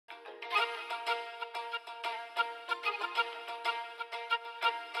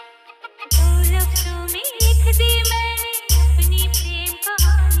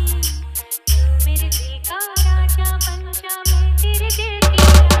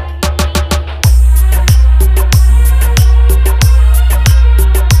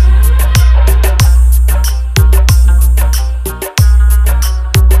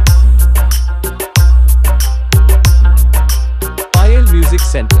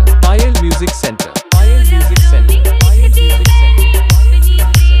Center, Payal Music Center, Payal Music Center, Payal Music Center.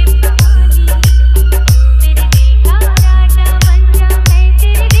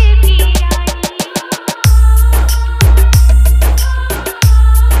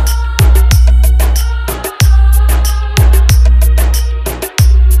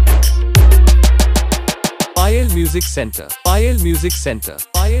 Payal Music Center, Payal Music Center,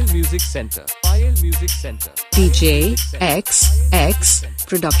 Payal Music Center, Payal Music Center. DJ XX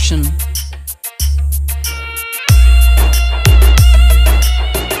Production.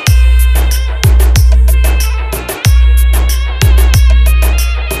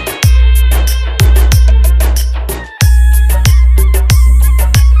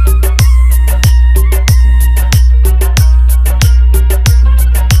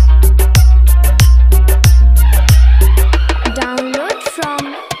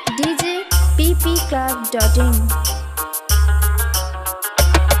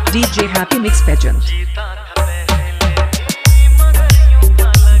 DJ Happy Mix Pageant.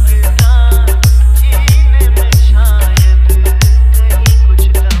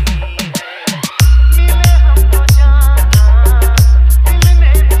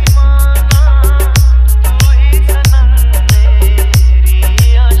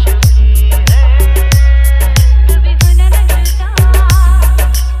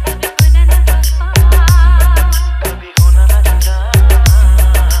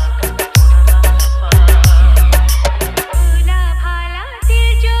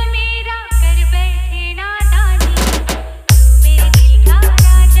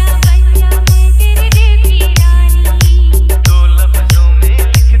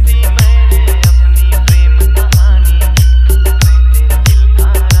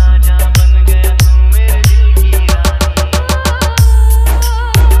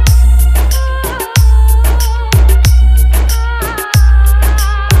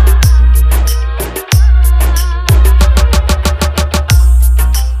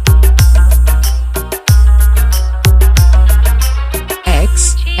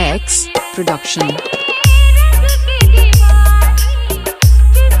 Production.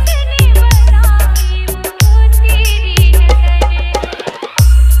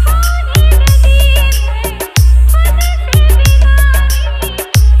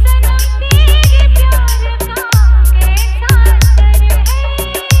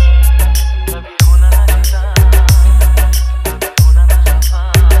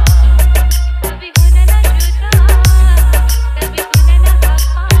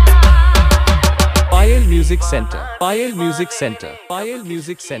 Music Center, Payal Music Center, Payal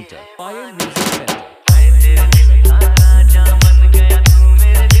Music Center, Payal Music Center.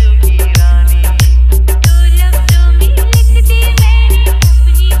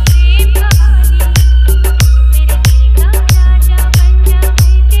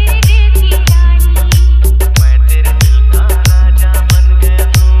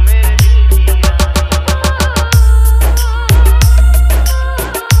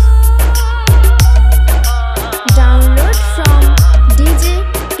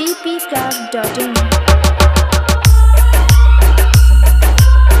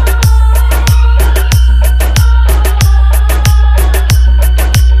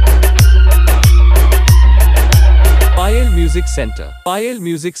 Music Center, Payal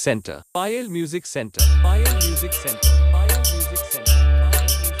Music Center, Payal Music Center, Payal Music Center, Payal Music Center, Payal Music Center.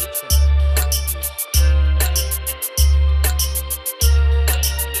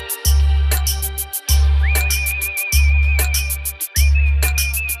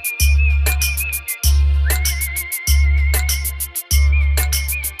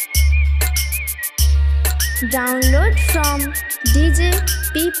 Download from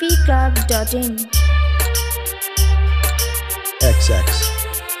djppclub.in. XX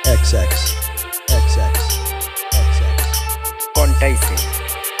XX XX XX Kontai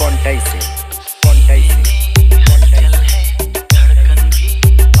se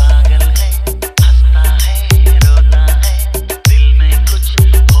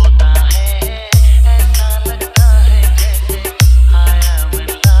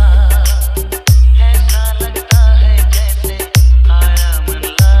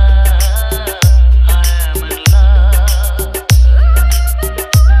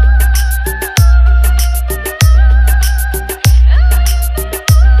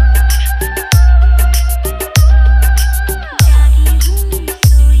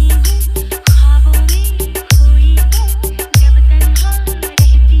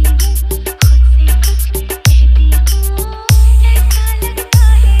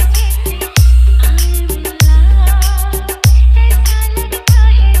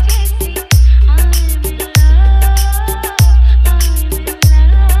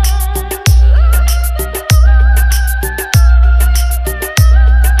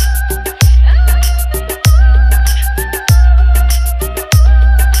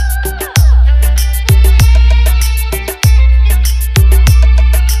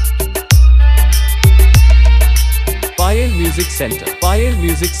Music Center. Payal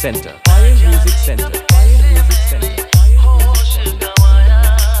Music Center. Payal Music Center. Payal Music Center.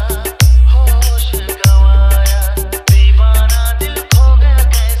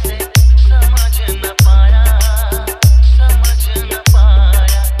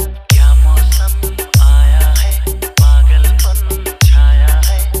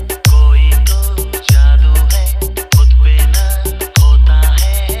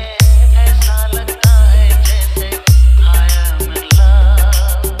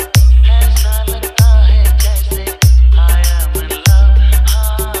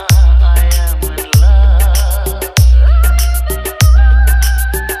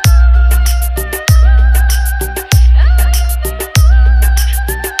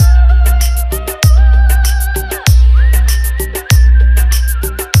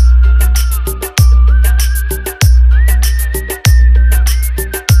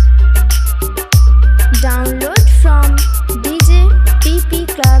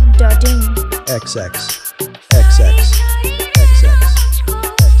 XX, XX, XX.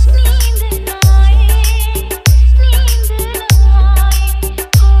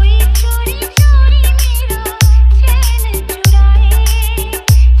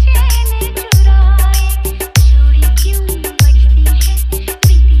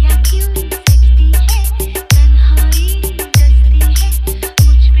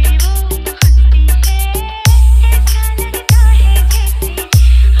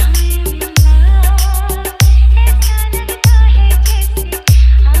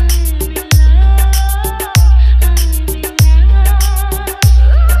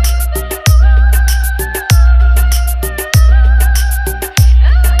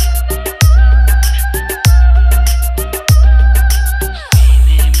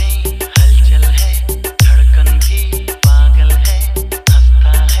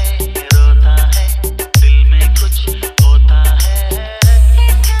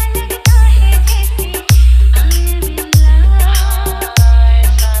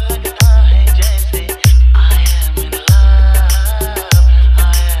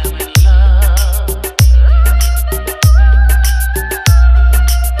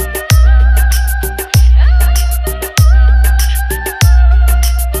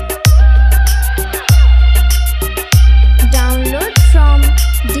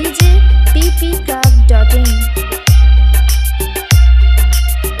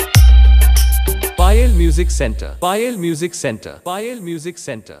 Music Center. Payal Music Center. Payal Music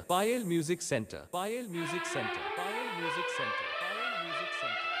Center. Payal Music Center. Payal Music Center. Payal Music Center.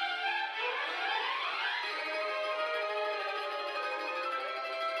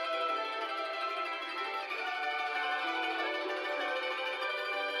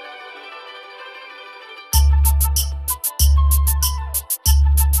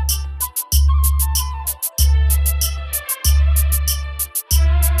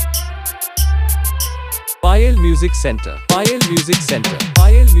 Payal Music Center. Payal Music Center. Payal Music Center.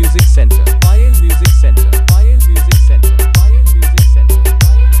 Payal Music Center. Payal Music Center. Payal Music Center. Payal Music Center.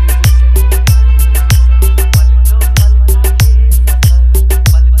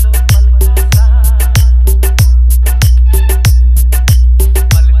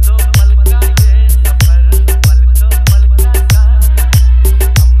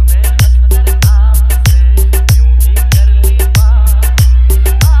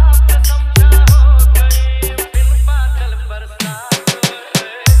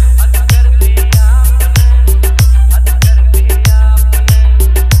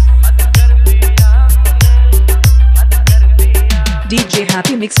 DJ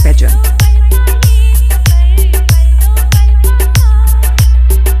Happy Mix Pageant.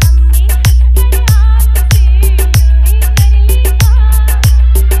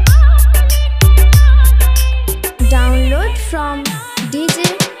 Download from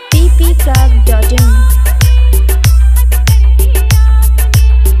djppclub.in.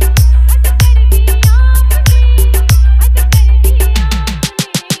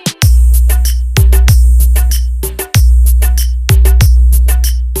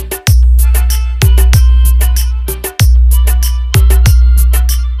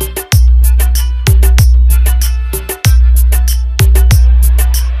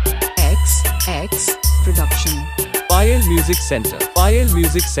 Payal Music Center. Payal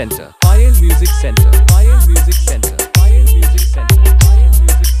Music Center. Payal Music Center. Payal Music Center. Payal Music Center. Payal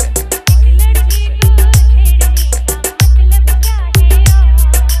Music Center.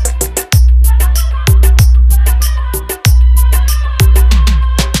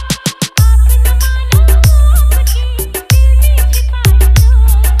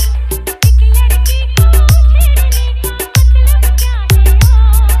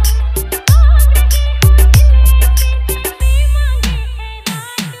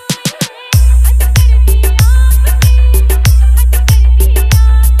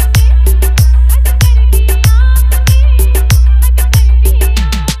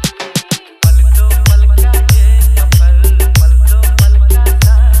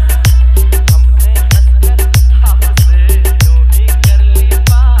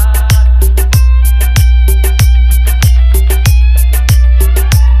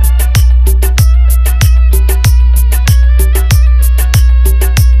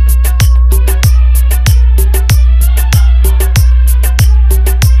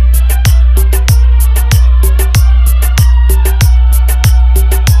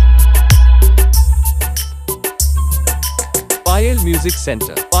 Payal Music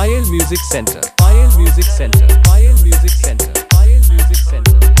Center. Payal Music Center. Payal Music Center. Payal Music Center. Payal Music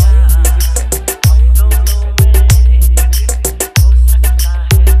Center.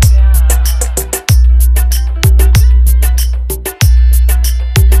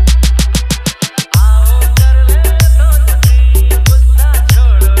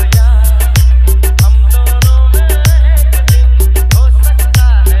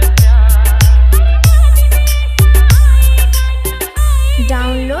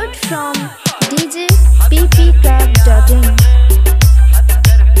 Download from djppclub.in.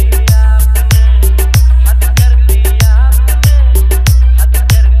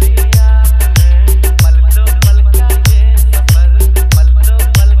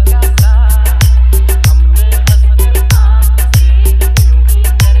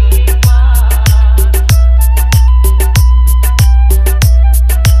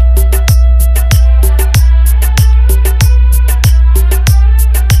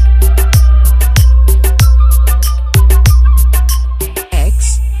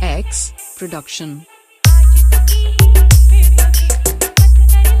 Production.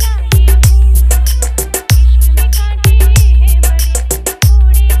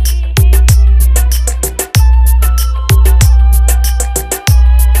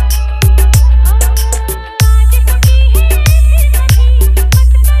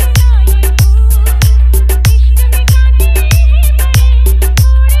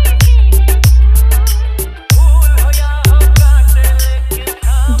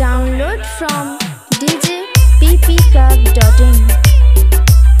 Download from djppclub.in.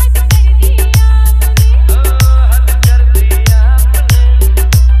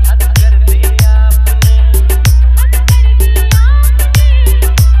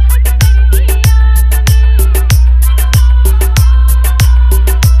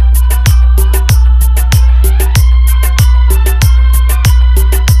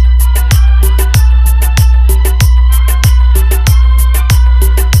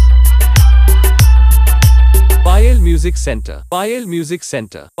 Music Center. Payal Music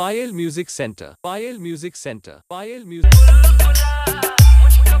Center. Payal Music Center. Payal Music Center. Payal Music.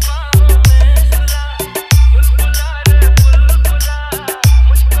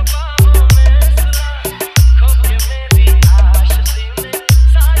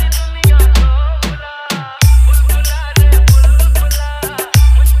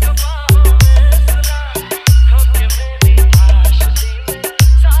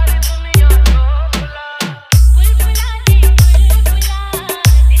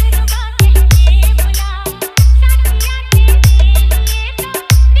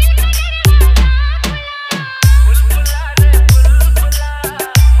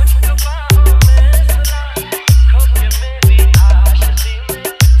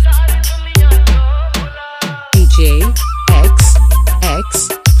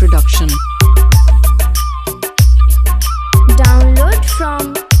 MXSIC Production. Download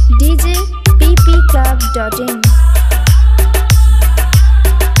from djppclub.in.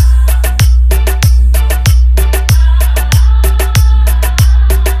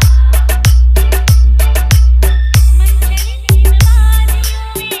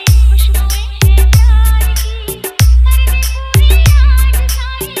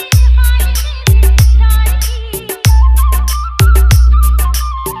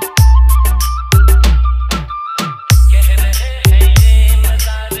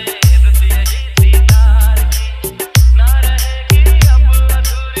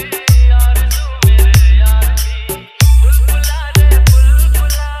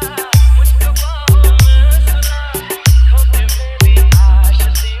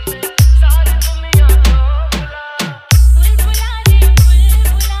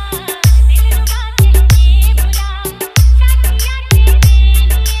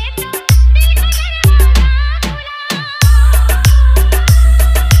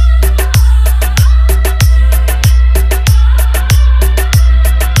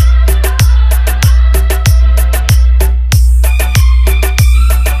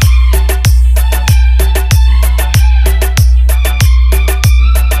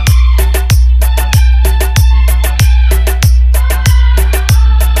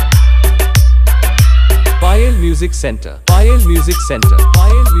 Music Center. Payal Music Center.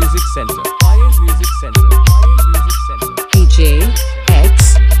 Payal Music Center. Payal Music Center. Payal Music Center.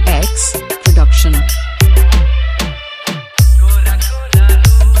 MXSIC Production.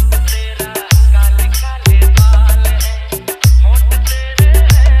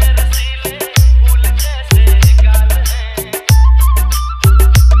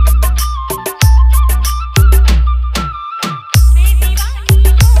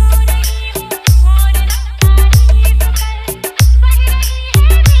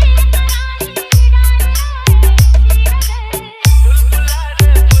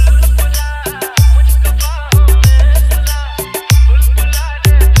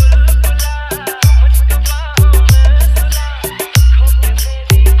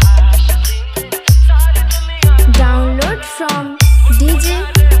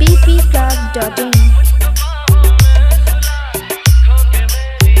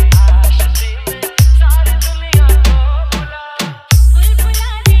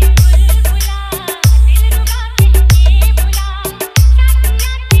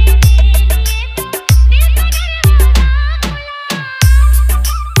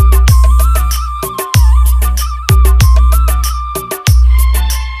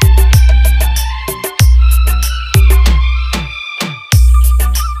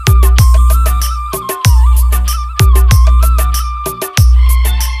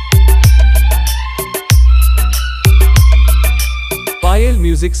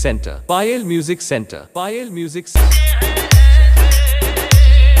 Music Center. Payal Music Center. Payal Music Center.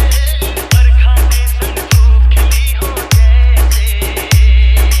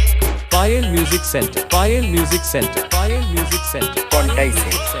 Payal Music Center. Payal Music Center. Payal Music Center.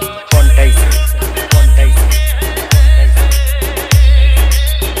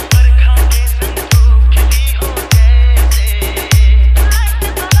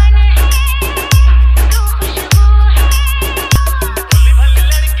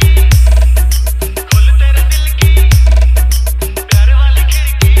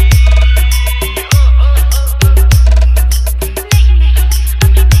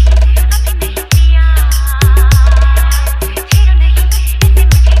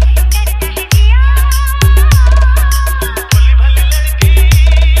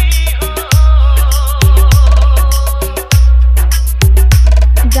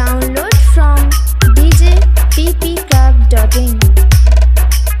 Download from djppclub.in.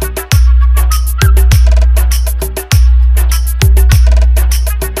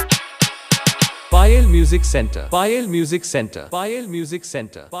 Payal Music Center. Payal Music Center. Payal Music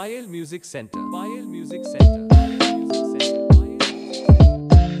Center. Payal Music Center. Payal Music Center.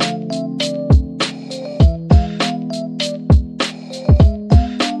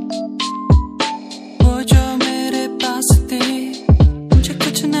 वो जो मेरे पास थे मुझे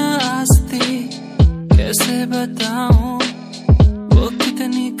कुछ न आस थी, कैसे बताऊं वो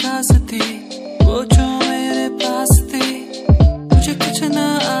कितनी खास थी। वो जो मेरे पास थे मुझे कुछ न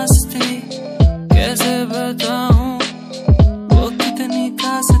आस थी, कैसे बताऊं वो कितनी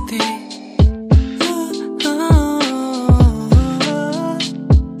खास थी।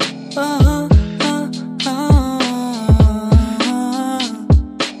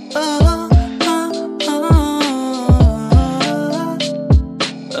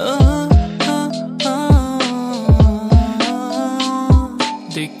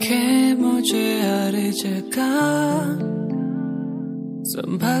 दिखे मुझे हर जगह,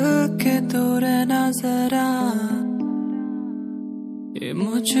 संभल के तू रहना जरा। ये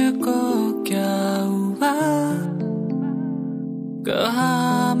मुझको क्या हुआ,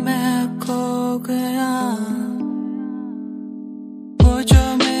 कहाँ मैं खो गया। वो जो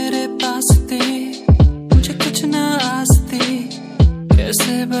मेरे पास थे मुझे कुछ न आस थी,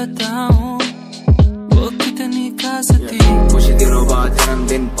 कैसे बताऊं वो कितनी खास थी। कुछ दिनों बाद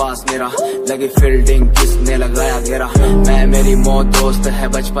जन्मदिन पास मेरा, लगी फील्डिंग किसने लगाया घेरा। मैं मेरी मौत दोस्त है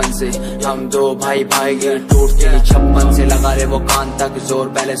बचपन से, हम दो भाई भाई गिर टूटते 56 से। लगा ले वो कान तक जोर,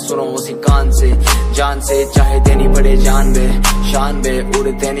 पहले सुनो उसी कान से। जान से चाहे देनी पड़े जान बे, शान बे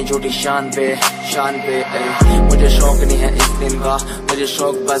उड़ते नहीं झूठी शान पे शान पे। मुझे शौक नहीं है इस दिन का, मुझे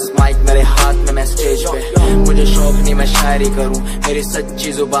शौक बस माइक मेरे हाथ में मैं स्टेज पे। मुझे शौक नहीं मैं शायरी करूं, मेरी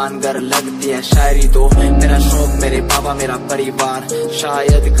सच्ची जुबान गर लगती है शायरी तो। मेरा शौक मेरे पापा मेरा परिवार,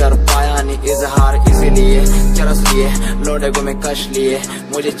 शायद कर पाया नहीं इजहार, इसीलिए चरस लिए लोडे को मैं कश लिए।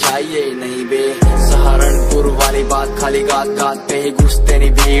 मुझे चाहिए ही नहीं बे सहारनपुर वाली बात, खाली गात गात पे ही घुसते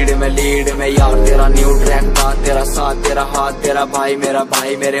नहीं भीड़ में लीड में। यार तेरा न्यू ट्रैक बात, तेरा साथ तेरा हाथ, तेरा भाई मेरा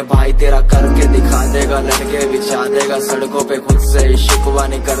भाई मेरे भाई तेरा करके दिखा देगा। लड़के बिछा देगा सड़कों पे, खुद से ही शिकवा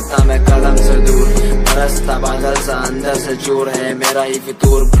नहीं करता मैं कलम से दूर। बरसता बादल सा अंदर से चूर है मेरा ही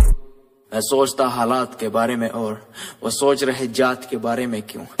फितूर। मैं सोचता हालात के बारे में और वो सोच रहे जात के बारे में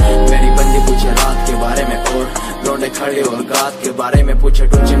क्यों। मेरी बंदी पूछे रात के बारे में और लौंडे खड़े और गात के बारे में पूछे।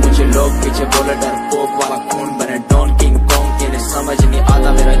 टूचे मुझे लोग पीछे बोले डर पोक वाला खून बने